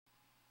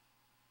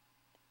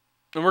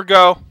And we're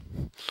go.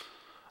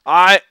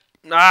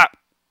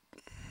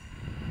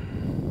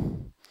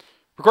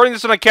 Recording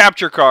this on a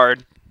capture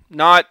card,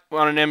 not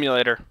on an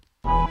emulator.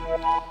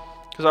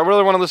 Because I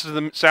really want to listen to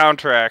the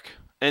soundtrack.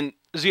 And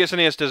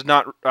ZSNES does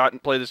not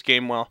play this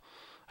game well.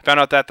 I found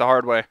out that the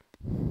hard way.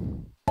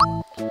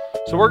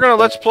 So we're going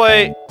to let's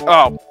play...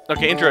 Oh,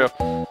 okay, intro.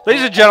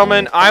 Ladies and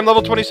gentlemen, I'm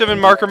level 27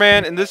 Marker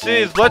Man, and this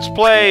is Let's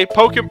Play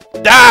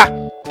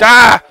Pokemon...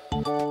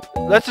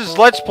 This is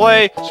Let's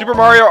Play Super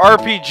Mario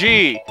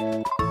RPG.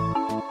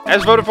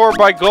 As voted for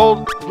by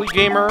Gold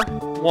Gamer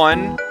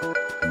 1,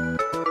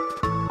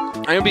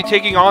 I'm going to be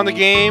taking on the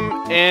game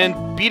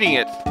and beating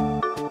it.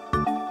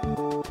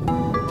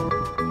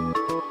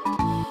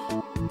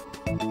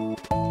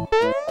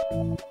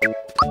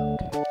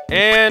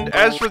 And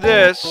as for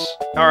this,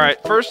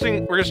 alright, first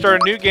thing, we're going to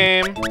start a new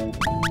game.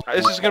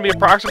 This is going to be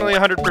approximately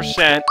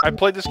 100%. I've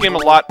played this game a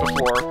lot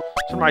before.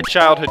 It's one of my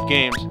childhood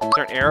games. Is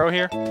there an arrow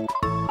here?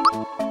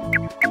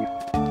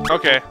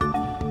 Okay.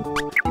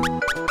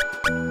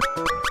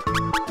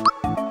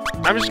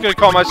 I'm just going to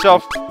call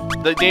myself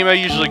the name I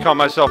usually call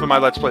myself in my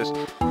Let's Plays.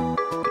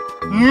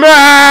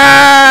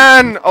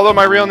 Man! Although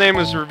my real name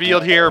was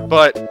revealed here,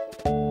 but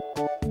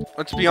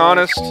let's be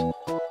honest.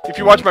 If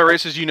you watch my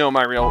races, you know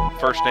my real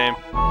first name.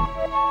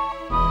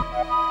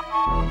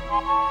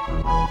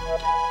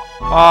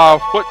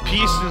 What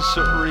peace and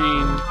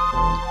serene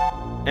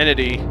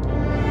entity?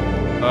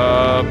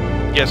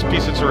 Yes,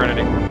 peace and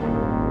serenity.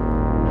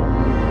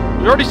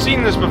 We've already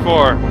seen this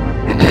before.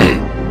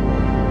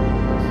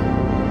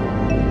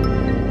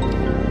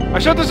 I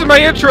showed this in my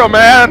intro,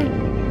 man!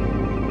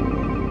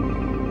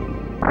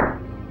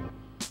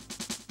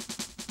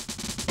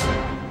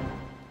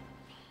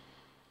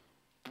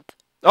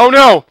 Oh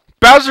no!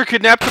 Bowser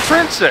kidnapped the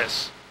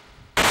princess!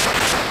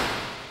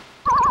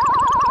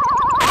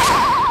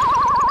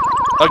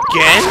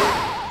 Again?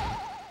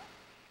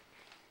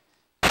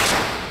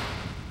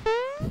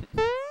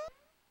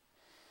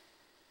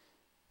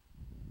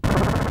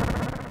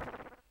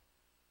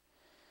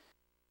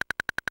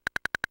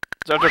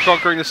 So after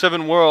conquering the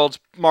 7 worlds,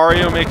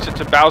 Mario makes it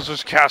to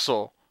Bowser's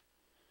castle.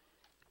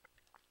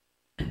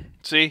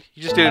 See?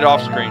 You just did it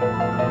off screen.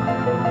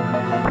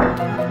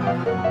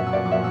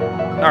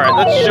 Alright,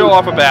 let's show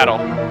off a battle.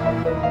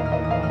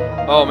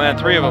 Oh man,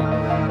 3 of them.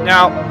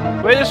 Now,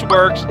 the way this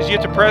works is you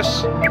have to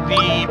press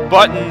the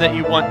button that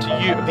you want to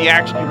use, the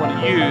action you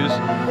want to use,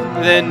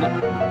 then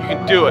you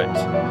can do it.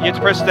 You have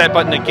to press that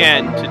button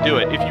again to do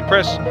it. If you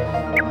press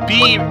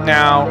B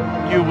now,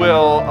 you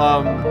will,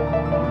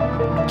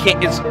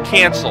 it's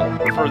cancel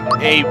for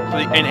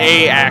an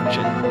A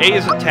action. A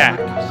is attack,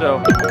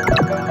 so...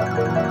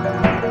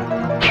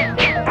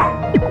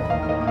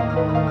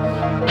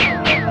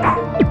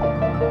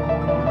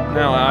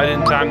 No, I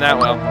didn't time that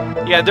well.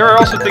 Yeah, there are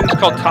also things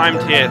called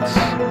timed hits.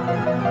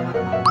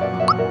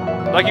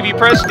 Like if you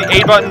press the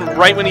A button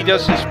right when he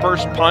does his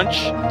first punch,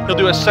 he'll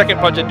do a second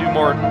punch and do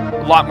a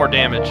lot more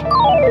damage.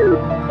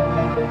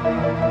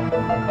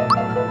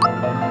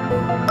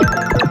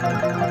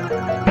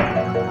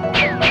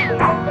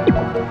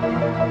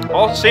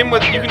 Same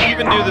with, you can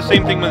even do the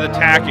same thing with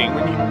attacking.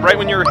 Right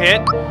when you're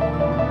hit,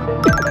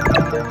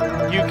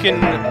 you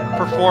can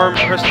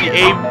press the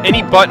A,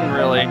 any button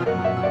really.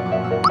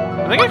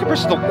 I think I can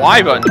press the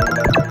Y button.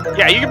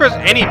 Yeah, you can press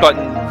any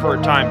button for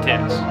timed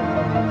hits.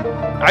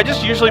 I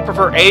just usually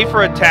prefer A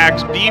for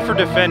attacks, B for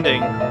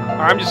defending.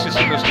 I'm just going to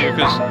stick those 2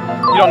 because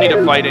you don't need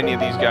to fight any of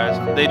these guys.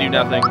 They do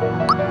nothing.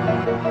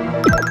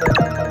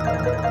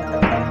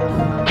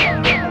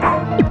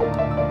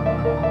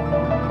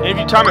 And if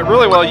you time it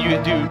really well, you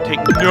do take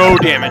no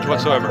damage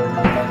whatsoever.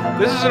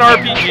 This is an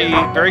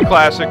RPG, very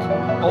classic,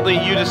 only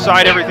you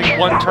decide everything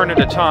 1 turn at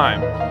a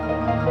time,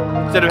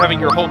 instead of having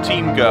your whole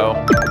team go.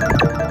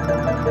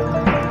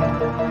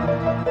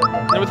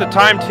 And with the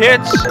timed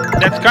hits,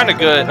 that's kind of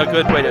a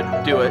good way to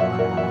do it.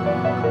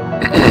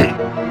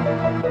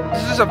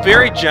 This is a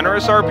very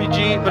generous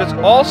RPG, but it's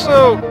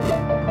also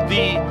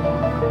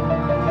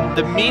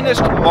the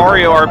meanest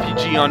Mario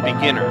RPG on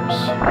beginners,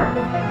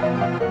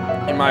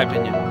 in my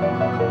opinion.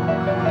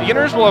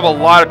 Beginners will have a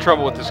lot of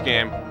trouble with this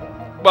game.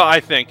 Well,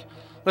 I think.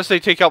 Unless they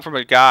take help from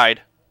a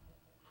guide.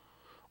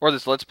 Or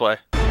this Let's Play.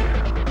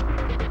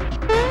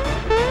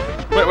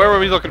 Wait, where were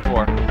we looking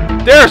for?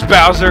 There's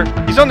Bowser!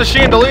 He's on the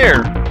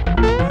chandelier!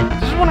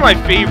 This is one of my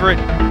favorite...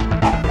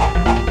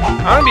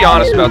 I'm gonna be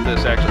honest about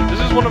this, actually. This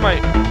is one of my...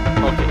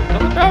 Okay,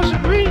 don't let Bowser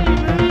breathe!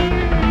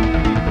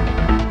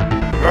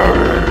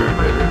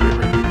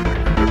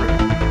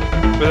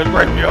 With a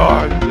great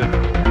beyond!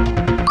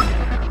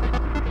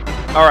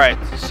 Alright,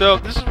 so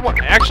this is what...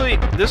 Actually,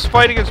 this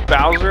fight against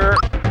Bowser...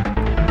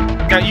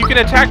 Now, you can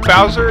attack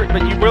Bowser,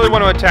 but you really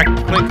want to attack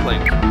Clink.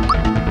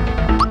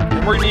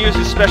 And we're going to use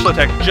his special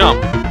attack,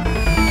 Jump.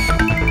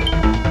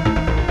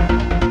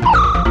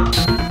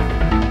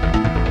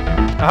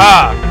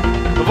 Aha!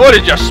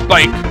 Avoided your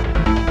spike!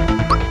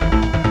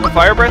 No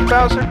Fire Breath,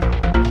 Bowser?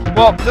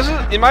 Well, this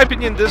is, in my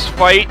opinion, this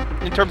fight,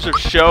 in terms of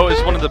show,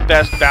 is one of the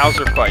best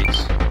Bowser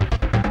fights.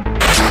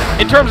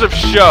 In terms of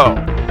show.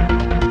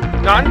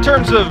 Not in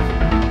terms of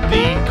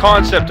the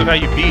concept of how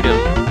you beat him.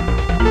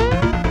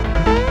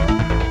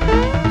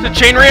 It's a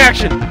chain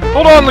reaction.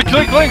 Hold on, Link. Did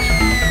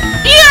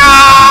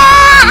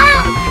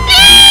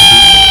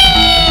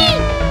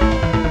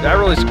I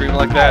really scream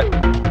like that?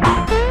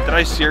 Did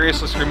I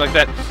seriously scream like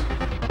that?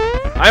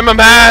 I'm a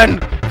man!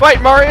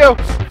 Fight, Mario!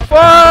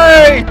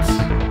 Fight!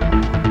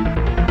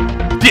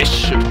 This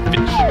should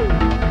finish you.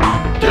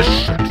 This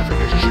should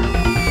finish you.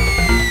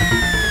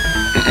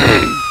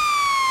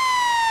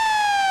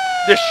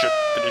 This should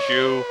finish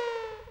you.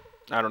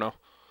 I don't know.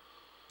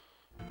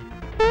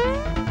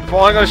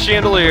 Falling on a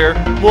chandelier.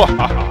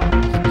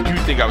 Did you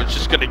think I was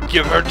just gonna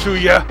give her to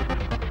you?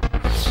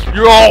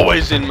 You're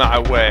always in my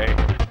way.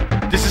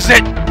 This is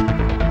it!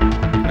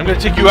 I'm gonna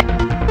take you out.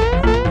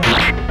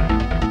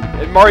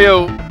 And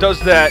Mario does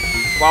that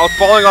while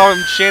falling on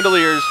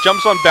chandeliers,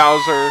 jumps on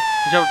Bowser,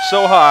 he jumps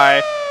so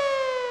high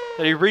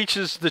that he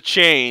reaches the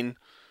chain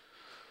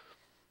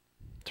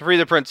to free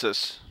the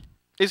princess.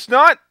 It's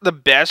not the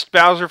best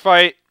Bowser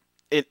fight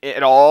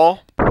at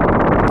all.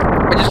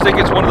 I just think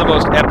it's one of the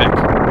most epic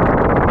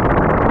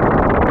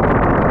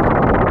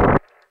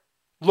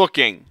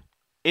looking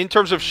in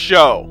terms of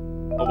show.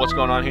 Oh, what's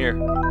going on here?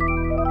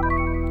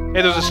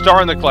 Hey, there's a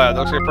star in the cloud.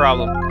 That looks like a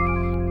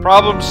problem.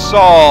 Problem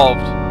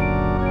solved.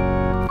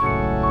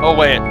 Oh,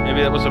 wait.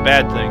 Maybe that was a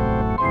bad thing.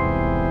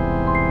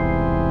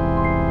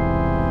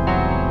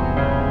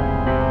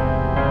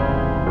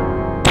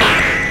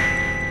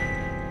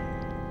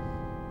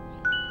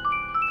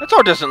 That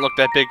sword doesn't look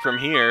that big from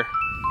here.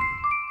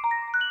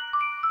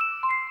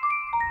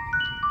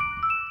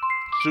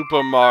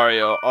 Super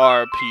Mario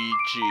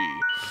RPG.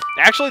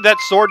 Actually, that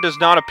sword does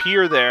not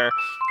appear there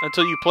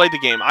until you play the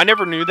game. I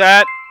never knew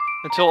that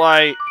until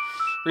I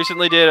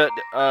recently did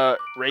a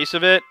race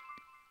of it.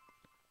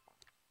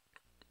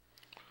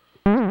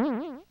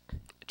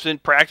 It's in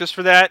practice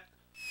for that.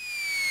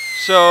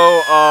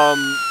 So,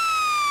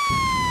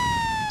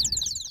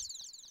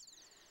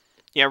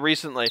 yeah,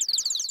 recently.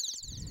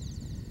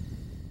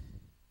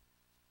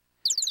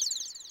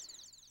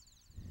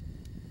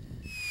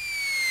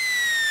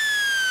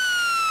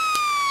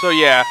 So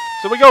yeah,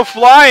 so we go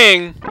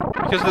flying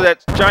because of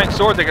that giant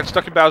sword that got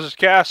stuck in Bowser's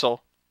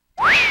castle.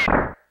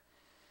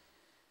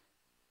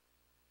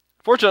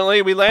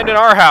 Fortunately, we land in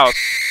our house.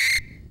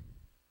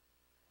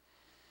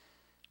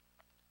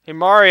 Hey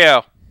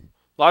Mario,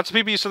 lots of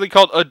people use something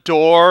called a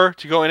door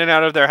to go in and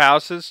out of their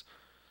houses.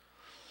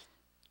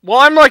 Well,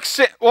 I'm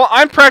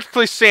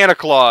practically Santa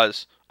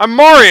Claus. I'm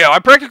Mario.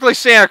 I'm practically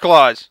Santa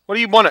Claus. What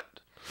do you want?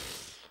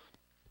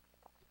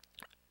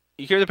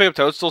 You came to pick up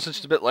Toadstool since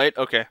it's a bit late.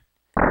 Okay.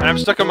 And I'm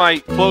stuck on my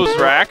clothes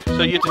rack,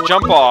 so you have to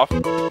jump off.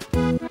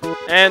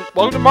 And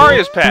welcome to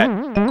Mario's Pet.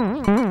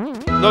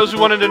 Those who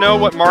wanted to know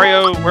where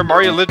Mario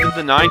lived in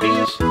the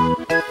 90s,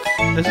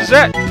 this is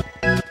it.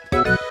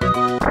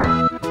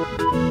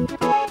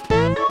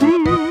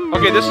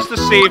 Okay, this is the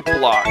save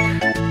block.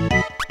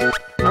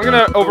 I'm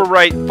gonna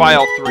overwrite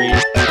file 3.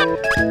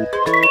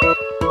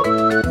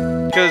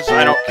 Because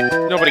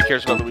nobody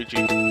cares about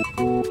Luigi.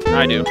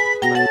 I do.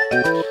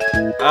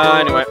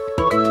 Anyway.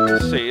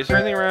 Let's see, is there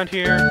anything around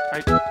here?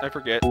 I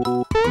forget.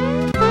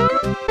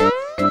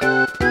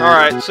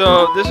 Alright,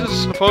 so this is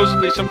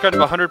supposedly some kind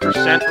of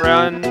 100%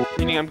 run,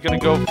 meaning I'm gonna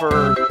go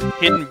for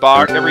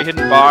every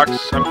hidden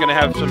box. I'm gonna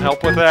have some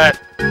help with that.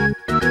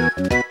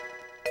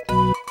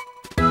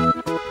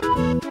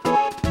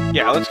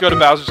 Yeah, let's go to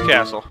Bowser's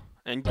Castle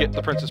and get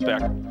the princess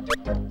back.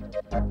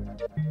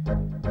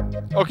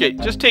 Okay,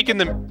 just taking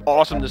the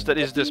awesomeness that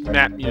is this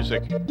map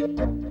music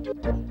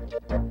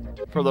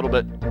for a little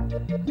bit.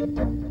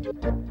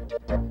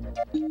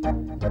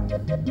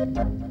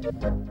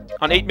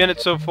 On 8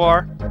 minutes so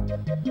far.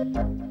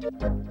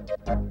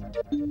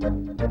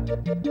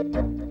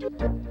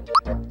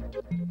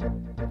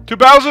 To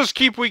Bowser's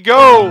Keep we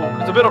go!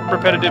 It's a bit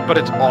repetitive, but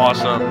it's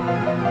awesome.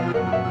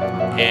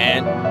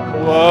 And...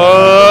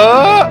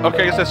 what?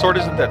 Okay, I guess that sword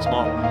isn't that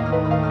small.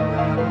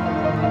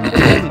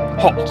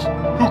 Halt!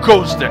 Who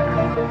goes there?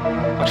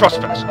 A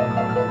trespasser.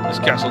 This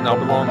castle now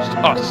belongs to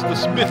us, the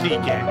Smithy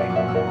Gang.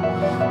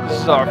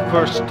 This is our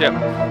first step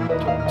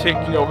to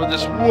taking over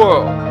this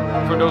world.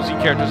 For nosy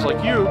characters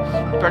like you,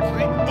 we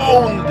practically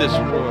own this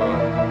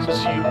world. So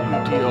you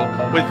deal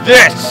with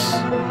this!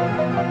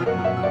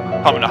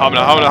 Humna,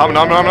 humna, humna,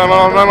 humna, humna,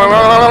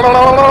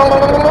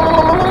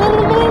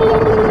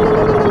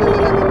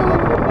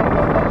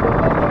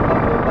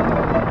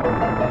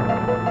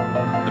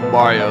 and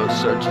Mario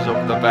searches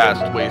over the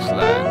vast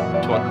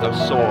wasteland toward the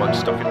sword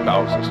stuck in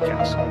Bowser's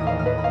castle.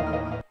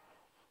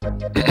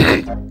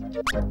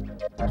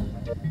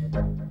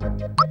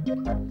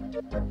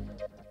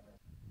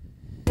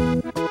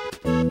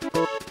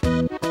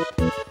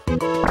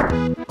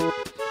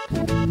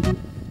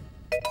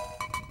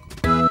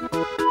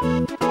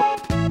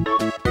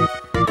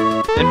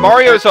 And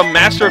Mario is a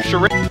master of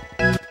charades.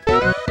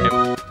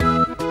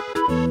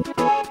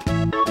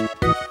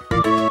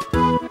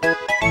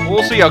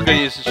 We'll see how good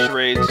he is at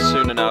charades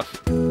soon enough.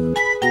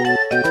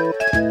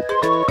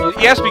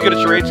 He has to be good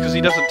at charades because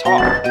he doesn't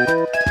talk.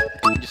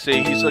 You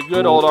see, he's a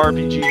good old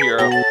RPG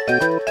hero.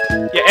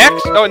 Yeah,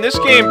 X. Oh, in this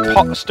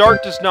game,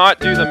 start does not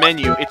do the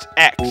menu. It's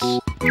X.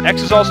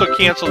 X is also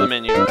cancel the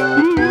menu.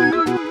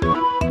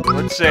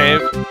 Let's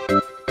save.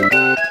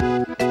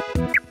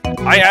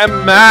 I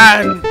am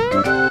man.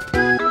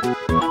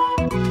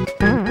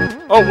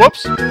 Oh,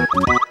 whoops.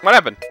 What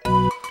happened?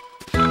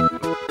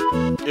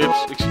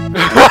 Oops.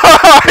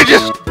 I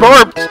just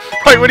burped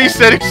right when he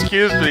said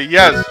excuse me.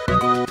 Yes.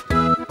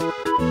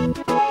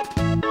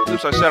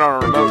 Oops, I set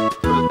on a remote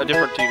for a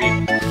different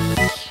TV.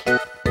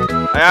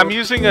 I'm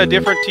using a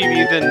different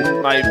TV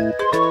than my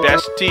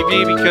best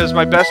TV because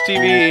my best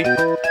TV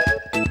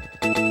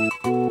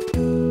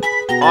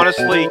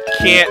honestly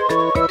can't...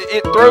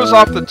 It throws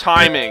off the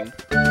timing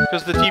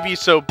because the TV's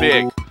so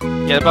big.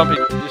 Yeah, the bump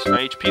is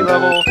my HP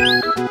level.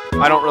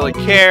 I don't really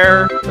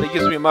care, but it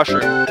gives me a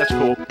mushroom. That's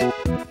cool.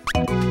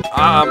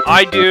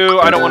 I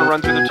don't want to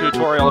run through the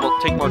tutorial. It'll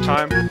take more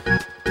time.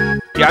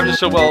 Yeah, I'm just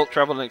so well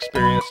traveled and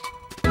experienced.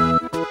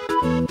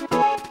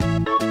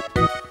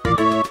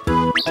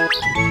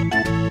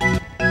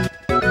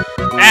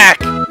 Ack!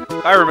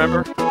 I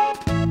remember.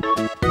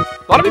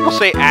 A lot of people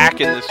say ack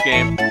in this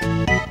game.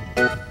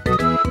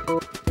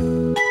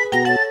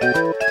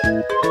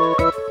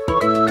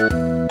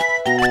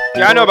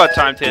 Yeah, I know about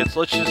time hits.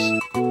 Let's just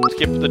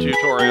skip the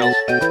tutorials.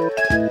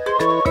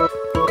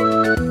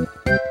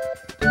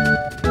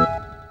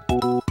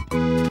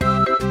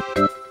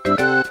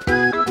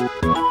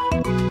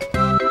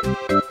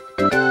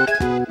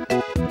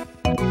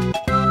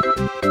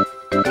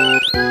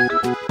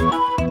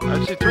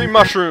 I see 3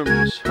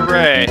 mushrooms.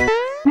 Hooray.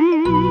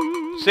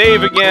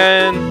 Save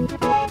again.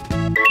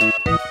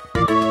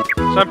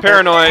 So I'm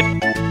paranoid.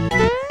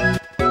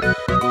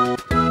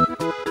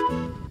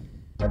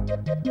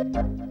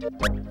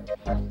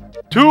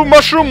 To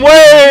mushroom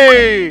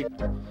way!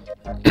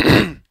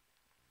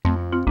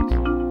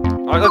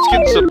 Alright, let's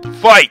get some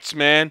fights,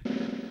 man.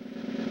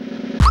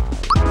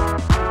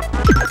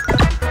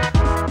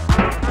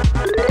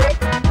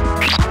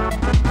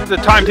 The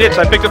timed hits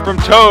I picked up from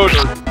Toad,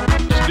 or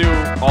just knew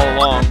all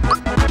along.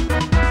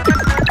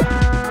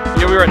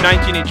 Yeah, we were at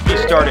 19 HP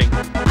starting.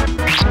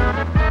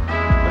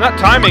 I'm not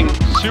timing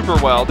super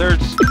well.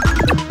 There's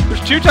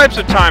 2 types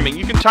of timing.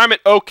 You can time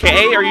it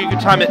okay, or you can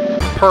time it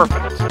perfect.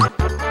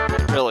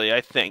 Really,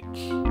 I think.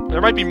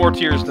 There might be more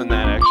tiers than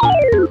that,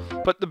 actually.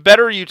 But the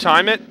better you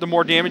time it, the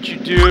more damage you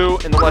do,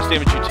 and the less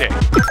damage you take.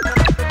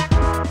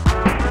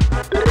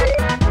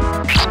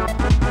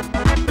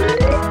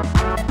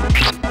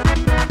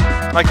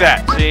 Like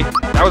that, see?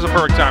 That was a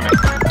perfect timing.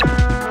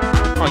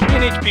 Come on, give me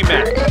an HP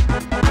max.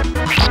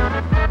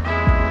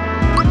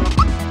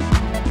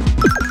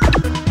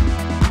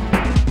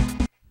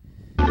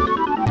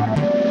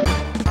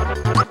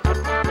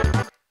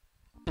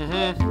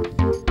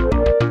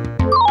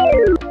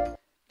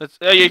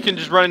 You can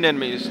just run into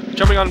enemies.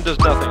 Jumping on them does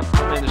nothing.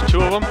 And there's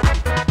 2 of them.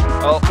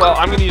 Well,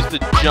 I'm going to use the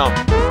jump,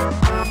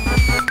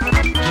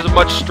 which is a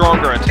much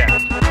stronger attack.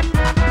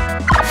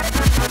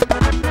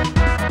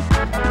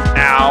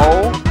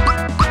 Ow.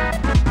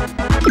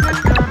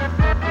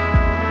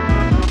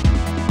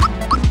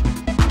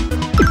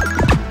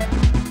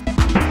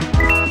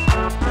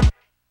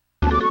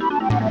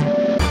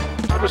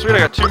 Oh, sweet, I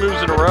got 2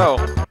 moves in a row.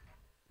 Oh,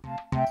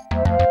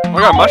 I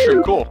got a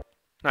mushroom. Cool.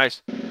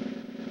 Nice.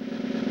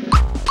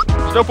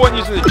 There's no point in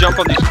using the jump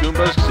on these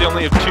Goombas because they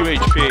only have 2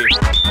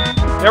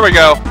 HP. There we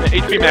go.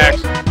 HP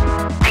max.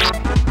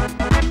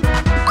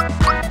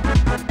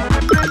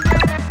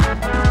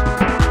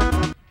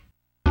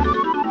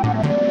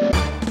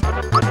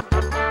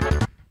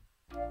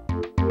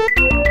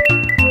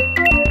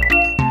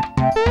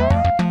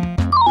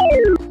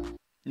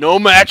 No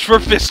match for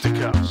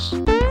fisticuffs.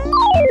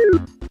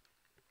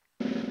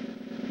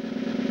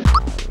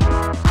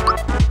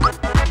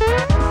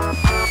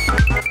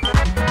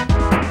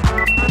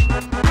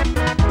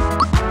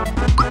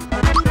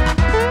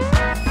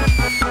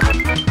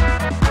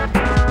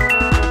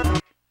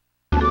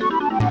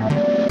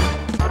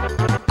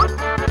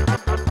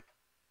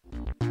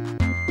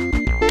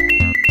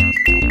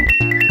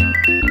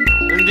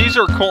 These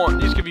are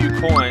coins. These give you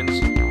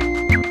coins.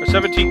 Or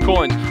 17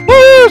 coins.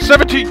 Woo!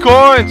 17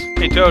 coins!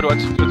 Hey Toad,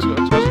 what's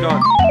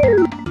going?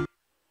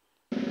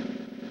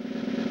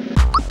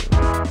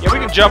 Yeah, we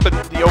can jump in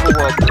the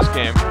overworld in this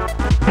game.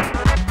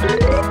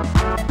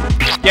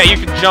 Yeah, you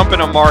can jump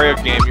in a Mario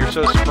game. You're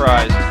so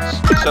surprised.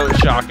 It's so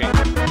shocking.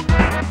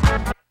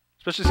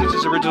 Especially since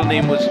his original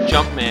name was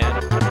Jumpman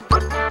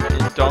in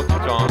Donkey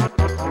Kong.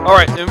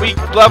 Alright, then we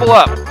level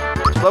up.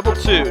 Level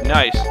 2.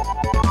 Nice.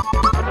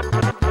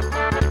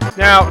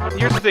 Now,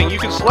 here's the thing, you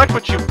can select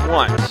what you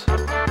want.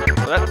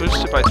 Well, that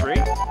boosts it by 3.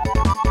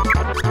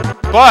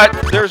 But,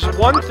 there's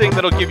one thing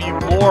that'll give you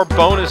more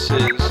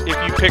bonuses if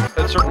you pick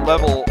a certain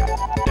level,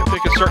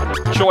 pick a certain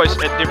choice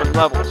at different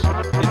levels.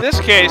 In this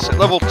case, at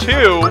level 2,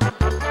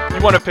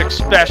 you want to pick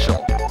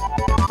special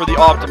for the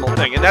optimal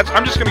thing. And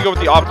I'm just going to go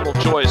with the optimal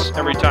choice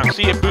every time.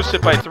 See, it boosts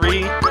it by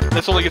 3.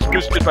 This only gets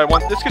boosted by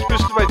 1. This gets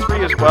boosted by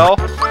 3 as well.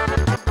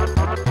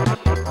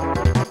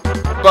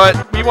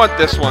 But, we want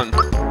this one.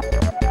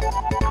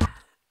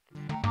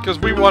 Because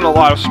we won a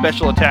lot of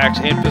special attacks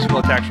and physical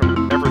attacks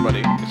from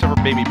everybody, except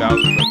for Baby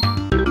Bowser.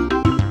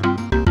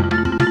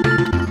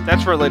 But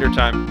that's for a later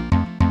time.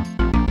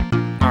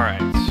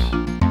 Alright.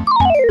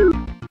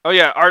 Oh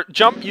yeah, our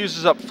jump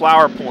uses up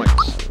flower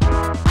points,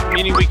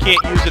 meaning we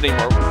can't use it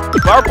anymore.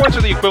 Flower points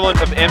are the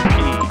equivalent of MP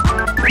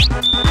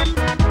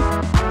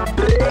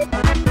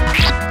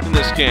in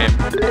this game.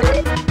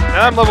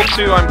 Now I'm level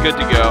 2, I'm good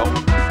to go.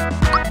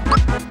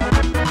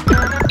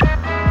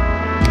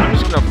 I'm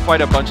just gonna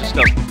fight a bunch of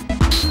stuff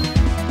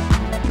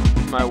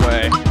my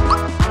way.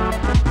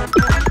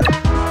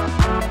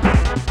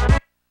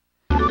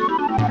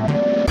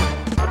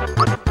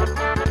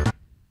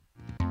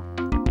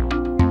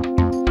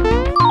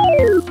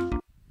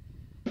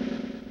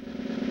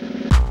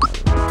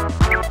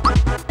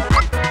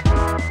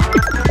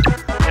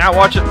 Now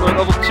watch it, we're at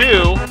level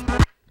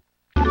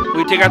 2.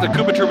 We take out the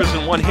Koopa Troopas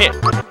in one hit.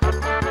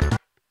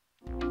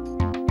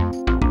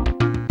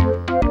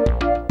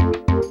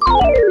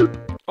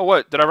 Oh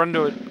what, did I run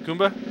into a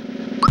Goomba?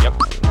 Yep.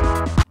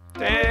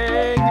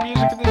 Dang, the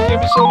music in this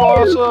game is so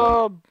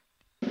awesome!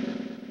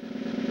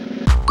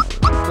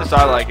 At least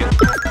I like it.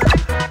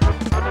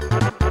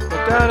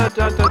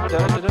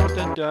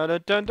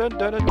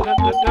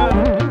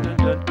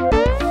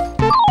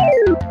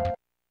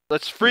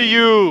 Let's free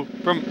you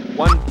from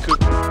one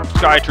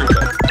Sky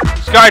Troopa.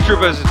 Sky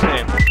Troopa is its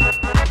name.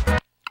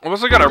 I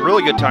also got a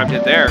really good time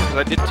hit there, because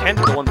I did 10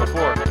 to the one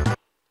before.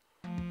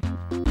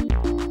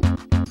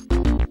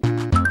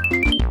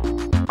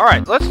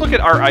 Alright, let's look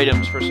at our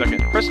items for a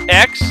second. Press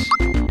X,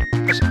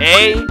 press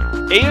A.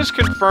 A is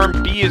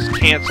confirm, B is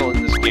cancel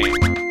in this game.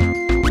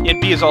 And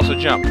B is also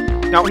jump.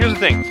 Now, here's the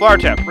thing. Flower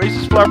Tap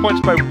raises flower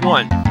points by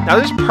 1. Now,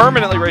 this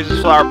permanently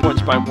raises flower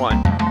points by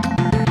 1.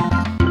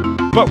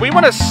 But we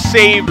want to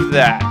save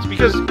that,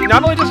 because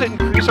not only does it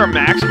increase our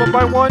maximum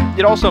by 1,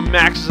 it also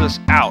maxes us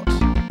out.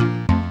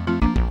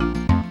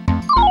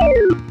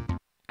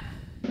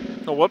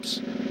 Oh, whoops.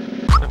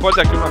 I put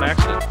that Goomba on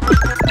accident.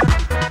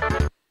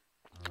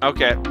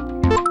 Okay.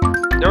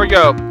 There we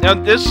go. Now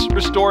this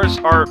restores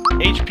our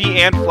HP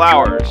and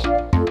flowers,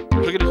 which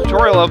we'll get a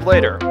tutorial of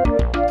later.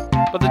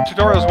 But the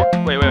tutorials were...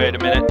 Wait a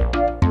minute.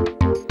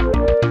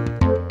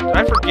 Did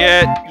I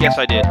forget? Yes,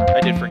 I did.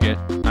 I did forget.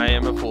 I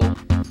am a fool.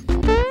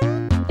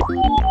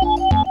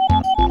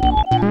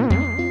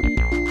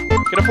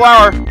 Get a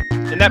flower!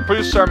 And that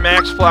boosts our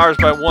max flowers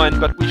by 1,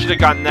 but we should have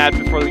gotten that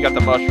before we got the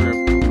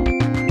mushroom.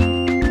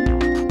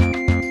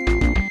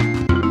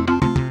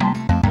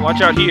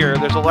 Watch out here,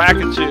 there's a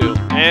Lakitu,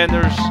 and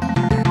there's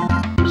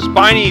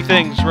spiny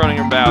things running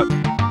about.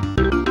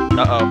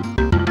 Uh-oh.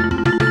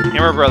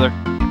 Hammer Brother.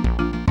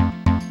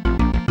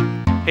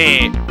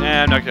 Hey,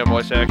 I'm not gonna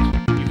voice act.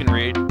 You can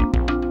read.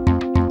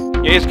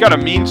 Yeah, he's got a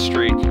mean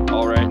streak,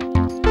 alright.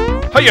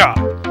 Hiya!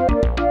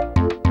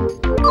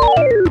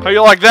 How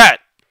you like that?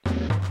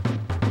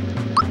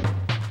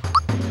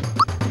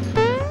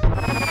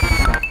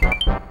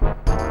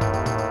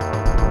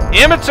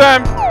 Hammer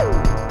time!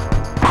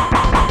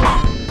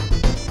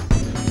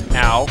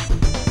 Ow.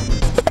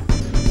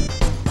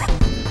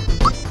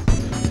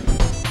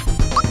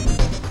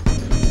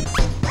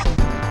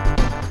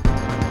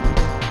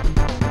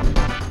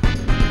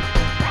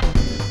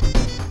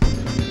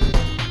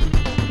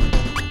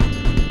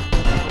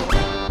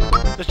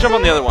 Let's jump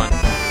on the other one.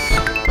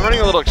 I'm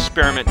running a little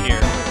experiment here.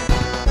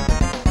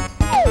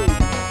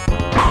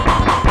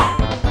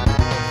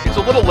 It's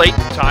a little late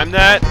to time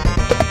that.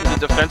 In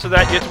the defense of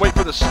that, you have to wait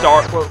for the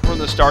star when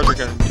the stars are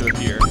going to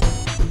appear.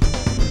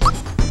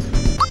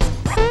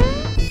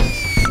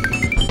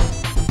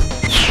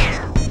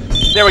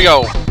 There we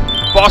go.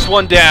 Boss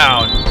 1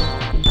 down.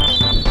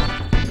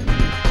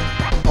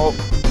 Oh,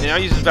 and now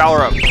he uses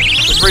Valor Up,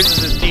 which raises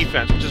his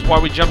defense, which is why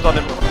we jumped on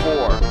him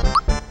before.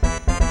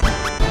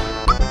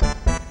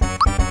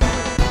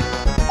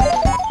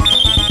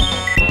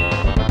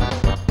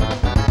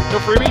 No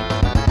freebie?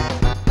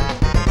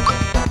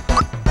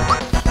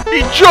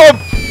 He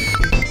jumped!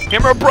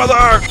 Hammer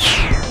Brother!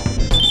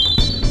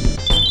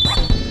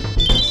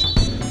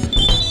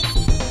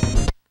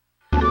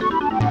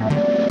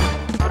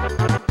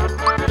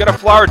 Got a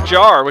flower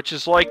jar, which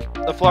is like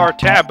a flower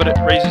tab, but it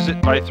raises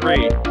it by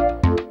 3.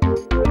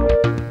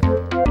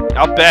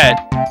 I'll bet.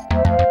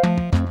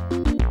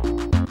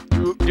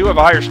 You do have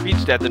a higher speed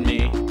stat than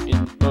me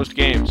in most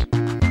games.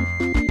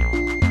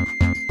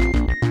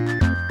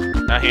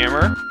 A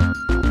hammer.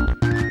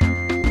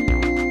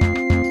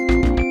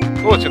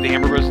 Oh, it's got the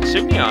Hammer Bros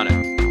insignia on it.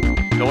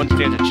 No one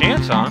stands a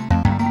chance, huh?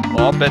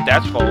 Well, I'll bet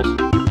that's false.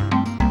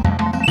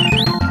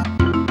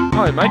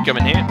 Oh, it might come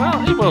in handy.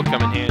 Well, it will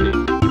come in handy.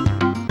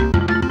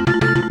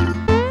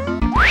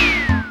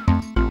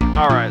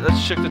 Alright,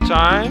 let's check the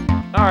time.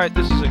 Alright,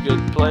 this is a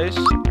good place.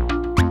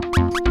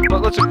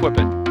 But let's equip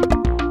it.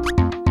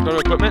 Go to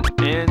equipment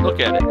and look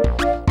at it.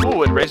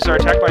 Ooh, it raises our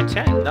attack by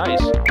 10.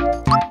 Nice.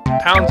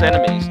 Pounds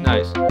enemies.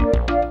 Nice.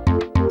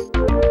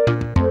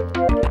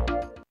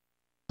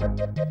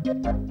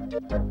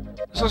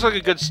 This looks like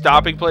a good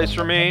stopping place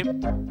for me.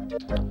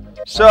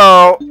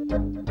 So,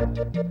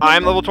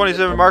 I'm level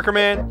 27 Marker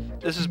Man.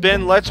 This has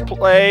been Let's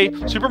Play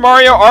Super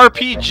Mario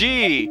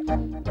RPG.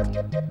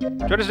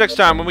 Join us next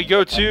time when we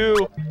go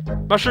to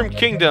Mushroom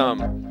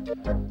Kingdom.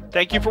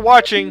 Thank you for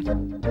watching.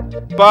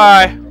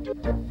 Bye.